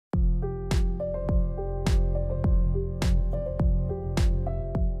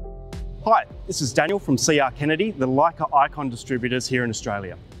Hi, this is Daniel from C.R Kennedy, the Leica iCON distributors here in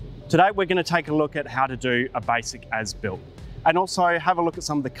Australia. Today we're going to take a look at how to do a basic as-built and also have a look at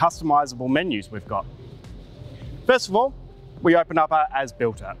some of the customizable menus we've got. First of all, we open up our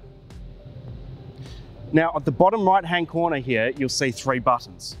as-built app. Now at the bottom right hand corner here, you'll see 3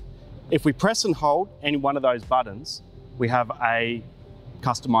 buttons. If we press and hold any one of those buttons, we have a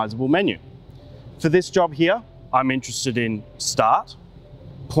customizable menu. For this job here, I'm interested in Start,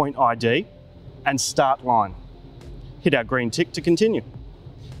 Point ID, and Start Line. Hit our green tick to continue.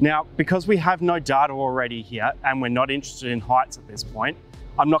 Now, because we have no data already here and we're not interested in heights at this point,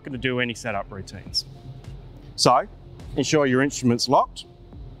 I'm not going to do any setup routines. So, ensure your instrument's locked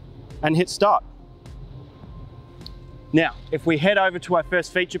and hit Start. Now, if we head over to our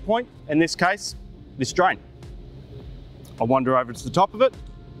first feature point, in this case, this drain. I wander over to the top of it,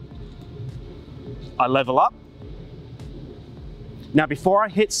 I level up. Now before I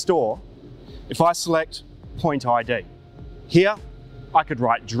hit store, if I select Point ID, here I could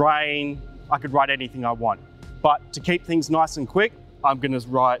write drain, I could write anything I want. But to keep things nice and quick, I'm going to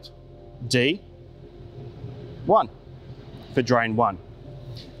write D1 for drain 1.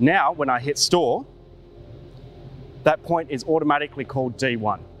 Now when I hit store, that point is automatically called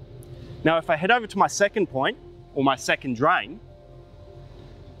D1. Now if I head over to my second point, or my second drain,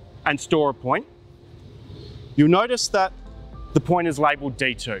 and store a point, you'll notice that the point is labelled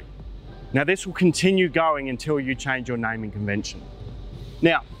D2. Now this will continue going until you change your naming convention.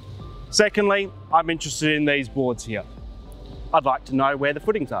 Now, secondly, I'm interested in these boards here. I'd like to know where the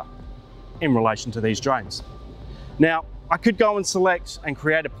footings are in relation to these drains. Now, I could go and select and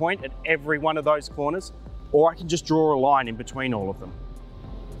create a point at every one of those corners, or I can just draw a line in between all of them.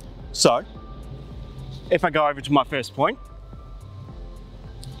 So, if I go over to my first point,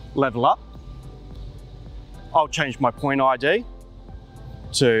 level up, I'll change my point ID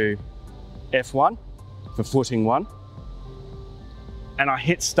to F1 for footing 1, and I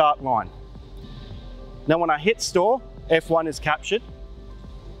hit Start Line. Now when I hit store, F1 is captured,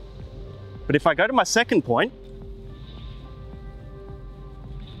 but if I go to my second point,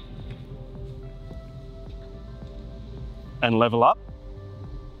 and level up,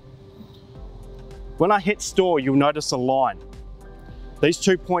 when I hit store, you'll notice a line. These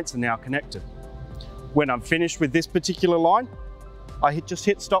 2 points are now connected. When I'm finished with this particular line, I just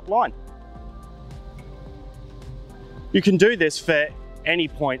hit Stop Line. You can do this for any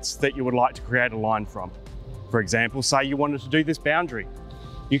points that you would like to create a line from. For example, say you wanted to do this boundary.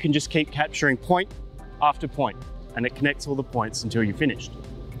 You can just keep capturing point after point, and it connects all the points until you're finished.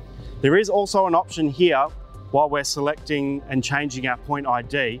 There is also an option here, while we're selecting and changing our point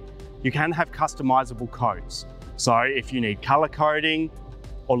ID, you can have customizable codes. So if you need color coding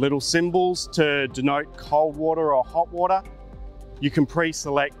or little symbols to denote cold water or hot water, you can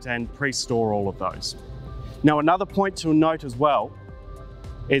pre-select and pre-store all of those. Now another point to note as well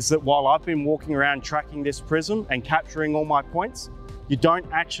is that while I've been walking around tracking this prism and capturing all my points, you don't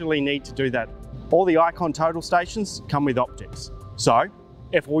actually need to do that. All the iCON total stations come with optics. So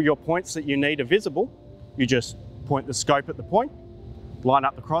if all your points that you need are visible, you just point the scope at the point, line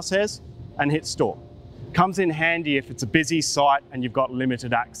up the crosshairs, and hit store. Comes in handy if it's a busy site and you've got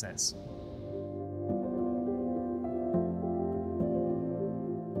limited access.